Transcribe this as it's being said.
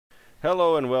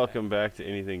Hello and welcome back to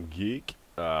Anything Geek.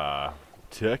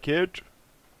 Tekkit.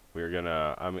 We're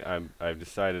gonna. I've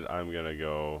decided I'm gonna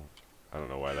go. I don't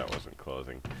know why that wasn't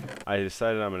closing. I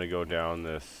decided I'm gonna go down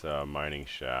this mining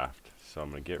shaft. So I'm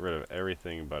gonna get rid of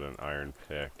everything but an iron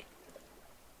pick.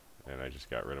 And I just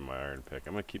got rid of my iron pick.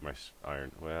 I'm gonna keep my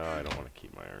iron. Well, I don't want to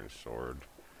keep my iron sword.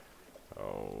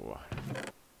 Oh.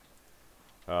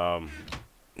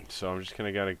 So I'm just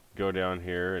gonna gotta go down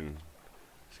here and.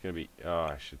 It's gonna be. Oh,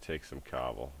 I should take some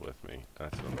cobble with me.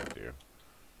 That's what I'm gonna do.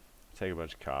 Take a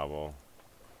bunch of cobble.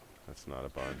 That's not a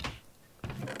bunch.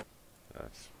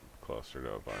 That's closer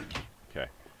to a bunch. Okay.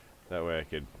 That way I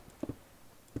could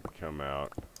come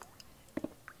out.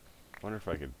 Wonder if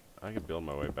I could build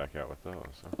my way back out with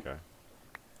those. Okay.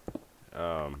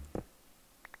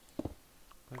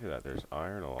 Look at that. There's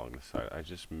iron along the side. I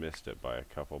just missed it by a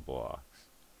couple blocks.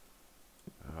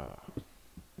 Oh.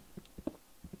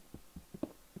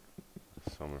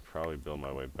 So I'm gonna probably build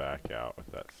my way back out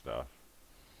with that stuff.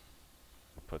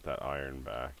 I'll put that iron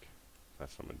back.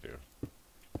 That's what I'm gonna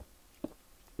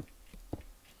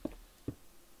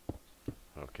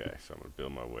do. Okay, so I'm gonna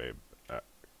build my way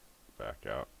back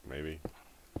out. Maybe,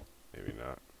 maybe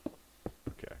not.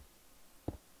 Okay.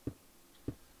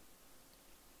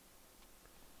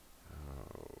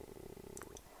 Oh.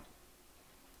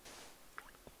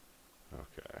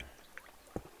 Okay.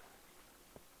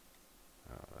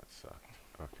 Oh, that sucked.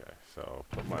 Okay, so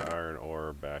put my iron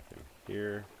ore back in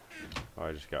here. Oh,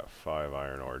 I just got 5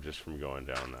 iron ore just from going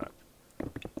down that.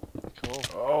 Cool.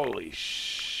 Holy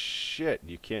shit,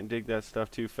 you can't dig that stuff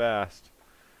too fast.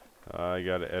 I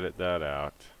gotta edit that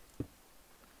out.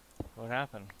 What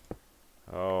happened?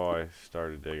 Oh, I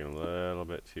started digging a little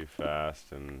bit too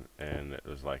fast and it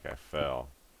was like I fell.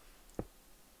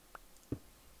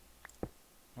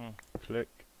 Click,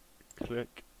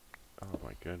 click. Oh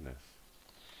my goodness.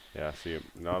 Yeah, see,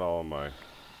 not all of my...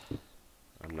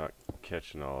 I'm not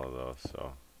catching all of those,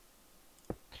 so...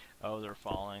 Oh, they're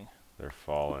falling. They're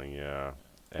falling, yeah.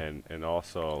 And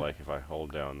also, like, if I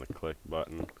hold down the click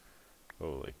button...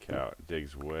 Holy cow, it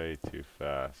digs way too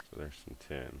fast. There's some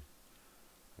tin.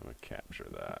 I'm gonna capture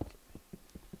that.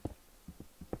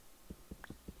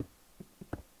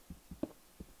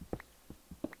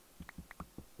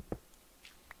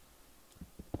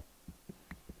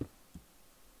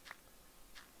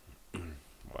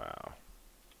 Wow.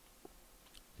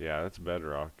 Yeah, that's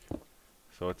bedrock.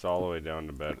 So it's all the way down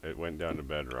to bed. It went down to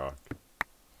bedrock.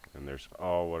 And there's...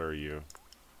 Oh, what are you?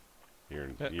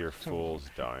 You're fool's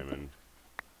diamond.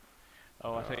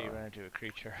 Oh, I thought you ran into a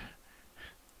creature.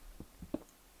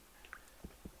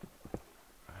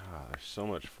 There's so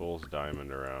much fool's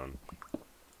diamond around.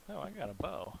 Oh, I got a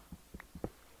bow.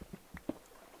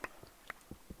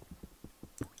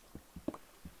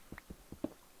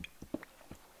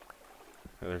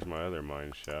 There's my other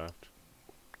mine shaft.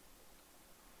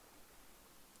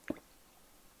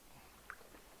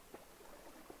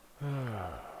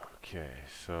 Okay,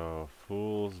 so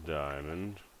fool's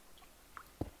diamond.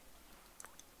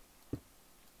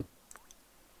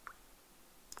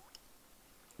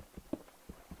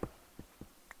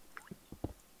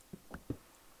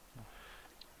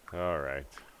 Alright.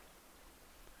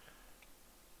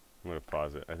 I'm gonna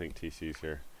pause it. I think TC's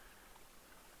here.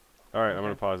 Alright, I'm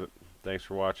gonna pause it. Thanks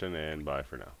for watching and bye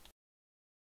for now.